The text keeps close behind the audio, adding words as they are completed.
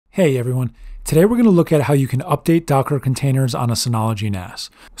Hey everyone, today we're going to look at how you can update Docker containers on a Synology NAS.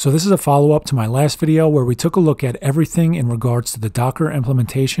 So this is a follow-up to my last video where we took a look at everything in regards to the Docker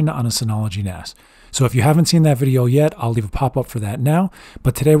implementation on a Synology NAS. So if you haven't seen that video yet, I'll leave a pop-up for that now,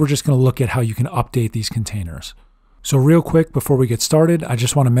 but today we're just going to look at how you can update these containers. So real quick before we get started, I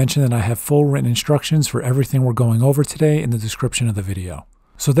just want to mention that I have full written instructions for everything we're going over today in the description of the video.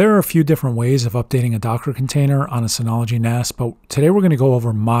 So there are a few different ways of updating a Docker container on a Synology NAS, but today we're going to go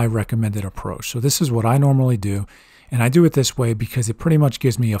over my recommended approach. So this is what I normally do, and I do it this way because it pretty much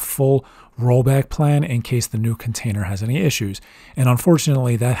gives me a full rollback plan in case the new container has any issues. And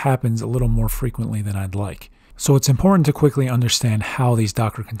unfortunately, that happens a little more frequently than I'd like. So it's important to quickly understand how these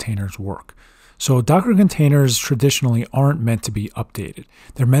Docker containers work. So Docker containers traditionally aren't meant to be updated.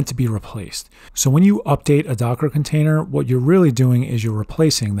 They're meant to be replaced. So when you update a Docker container, what you're really doing is you're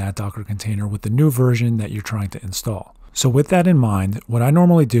replacing that Docker container with the new version that you're trying to install. So with that in mind, what I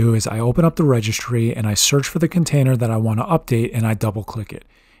normally do is I open up the registry and I search for the container that I want to update and I double click it.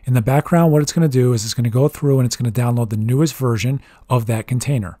 In the background, what it's going to do is it's going to go through and it's going to download the newest version of that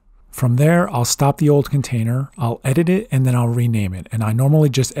container. From there, I'll stop the old container, I'll edit it, and then I'll rename it. And I normally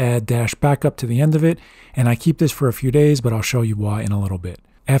just add -backup to the end of it, and I keep this for a few days, but I'll show you why in a little bit.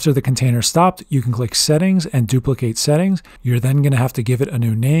 After the container stopped, you can click Settings and Duplicate Settings. You're then going to have to give it a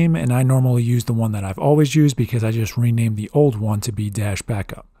new name, and I normally use the one that I've always used because I just renamed the old one to be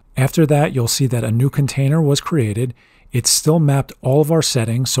 -backup. After that, you'll see that a new container was created. It's still mapped all of our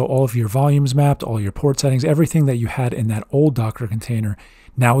settings, so all of your volumes mapped, all your port settings, everything that you had in that old Docker container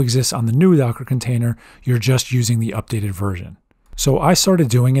now exists on the new Docker container. You're just using the updated version. So I started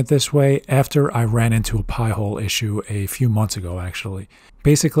doing it this way after I ran into a Pi-hole issue a few months ago, actually.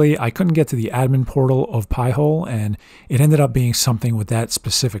 Basically, I couldn't get to the admin portal of Pi-hole, and it ended up being something with that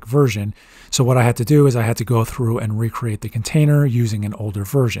specific version. So what I had to do is I had to go through and recreate the container using an older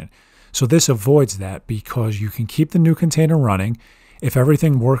version. So this avoids that because you can keep the new container running. If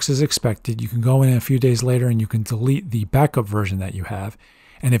everything works as expected, you can go in a few days later and you can delete the backup version that you have.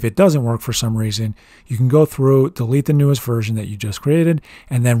 And if it doesn't work for some reason, you can go through, delete the newest version that you just created,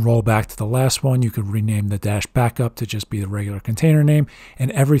 and then roll back to the last one. You could rename the -backup to just be the regular container name,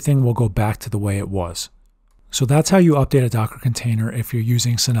 and everything will go back to the way it was. So that's how you update a Docker container if you're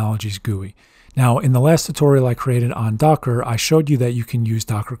using Synology's GUI. Now, in the last tutorial I created on Docker, I showed you that you can use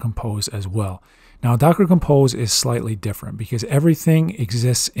Docker Compose as well. Now, Docker Compose is slightly different because everything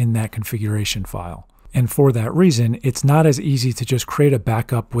exists in that configuration file. And for that reason, it's not as easy to just create a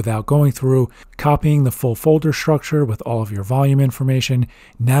backup without going through, copying the full folder structure with all of your volume information,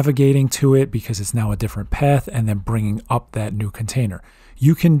 navigating to it because it's now a different path, and then bringing up that new container.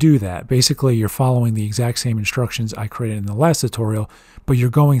 You can do that. Basically, you're following the exact same instructions I created in the last tutorial, but you're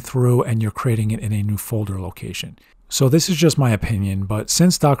going through and you're creating it in a new folder location. So this is just my opinion, but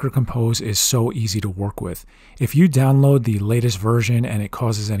since Docker Compose is so easy to work with, if you download the latest version and it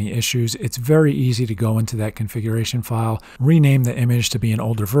causes any issues, it's very easy to go into that configuration file, rename the image to be an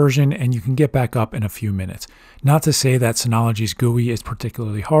older version, and you can get back up in a few minutes. Not to say that Synology's GUI is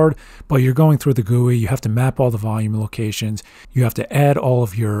particularly hard, but you're going through the GUI, you have to map all the volume locations, you have to add all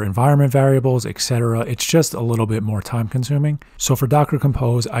of your environment variables, etc. It's just a little bit more time consuming. So for Docker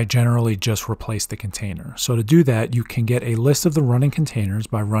Compose, I generally just replace the container. So to do that, you can get a list of the running containers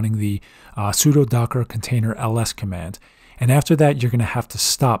by running the sudo docker container ls command. And after that, you're going to have to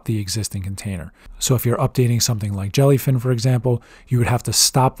stop the existing container. So if you're updating something like Jellyfin, for example, you would have to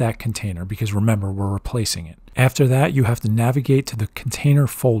stop that container because remember, we're replacing it. After that, you have to navigate to the container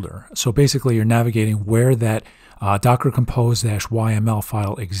folder. So basically, you're navigating where that Docker Compose-YML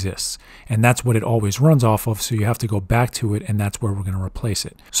file exists. And that's what it always runs off of, so you have to go back to it, and that's where we're going to replace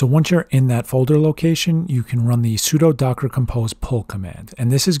it. So once you're in that folder location, you can run the sudo docker compose pull command.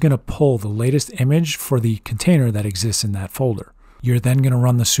 And this is going to pull the latest image for the container that exists in that folder. You're then going to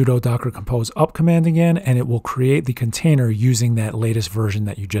run the sudo docker compose up command again, and it will create the container using that latest version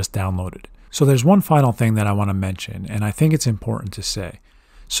that you just downloaded. So there's one final thing that I want to mention, and I think it's important to say.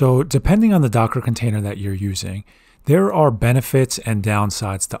 So depending on the Docker container that you're using, there are benefits and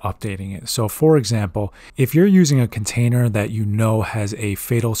downsides to updating it. So for example, if you're using a container that you know has a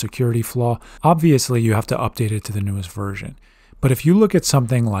fatal security flaw, obviously you have to update it to the newest version. But if you look at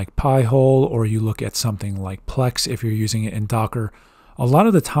something like Pi-hole or you look at something like Plex, if you're using it in Docker, a lot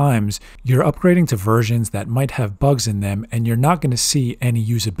of the times you're upgrading to versions that might have bugs in them and you're not going to see any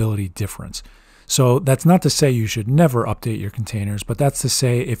usability difference. So that's not to say you should never update your containers, but that's to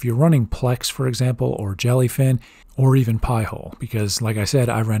say if you're running Plex, for example, or Jellyfin, or even Pi-hole, because like I said,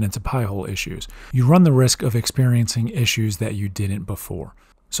 I ran into Pi-hole issues, you run the risk of experiencing issues that you didn't before.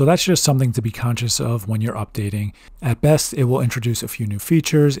 So that's just something to be conscious of when you're updating. At best, it will introduce a few new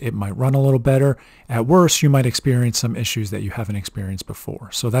features. It might run a little better. At worst, you might experience some issues that you haven't experienced before.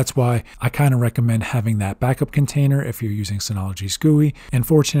 So that's why I kind of recommend having that backup container if you're using Synology's GUI. And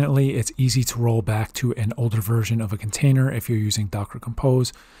fortunately, it's easy to roll back to an older version of a container if you're using Docker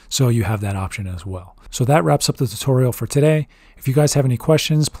Compose. So you have that option as well. So that wraps up the tutorial for today. If you guys have any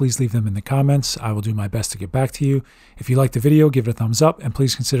questions, please leave them in the comments. I will do my best to get back to you. If you liked the video, give it a thumbs up and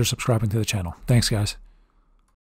please consider subscribing to the channel. Thanks, guys.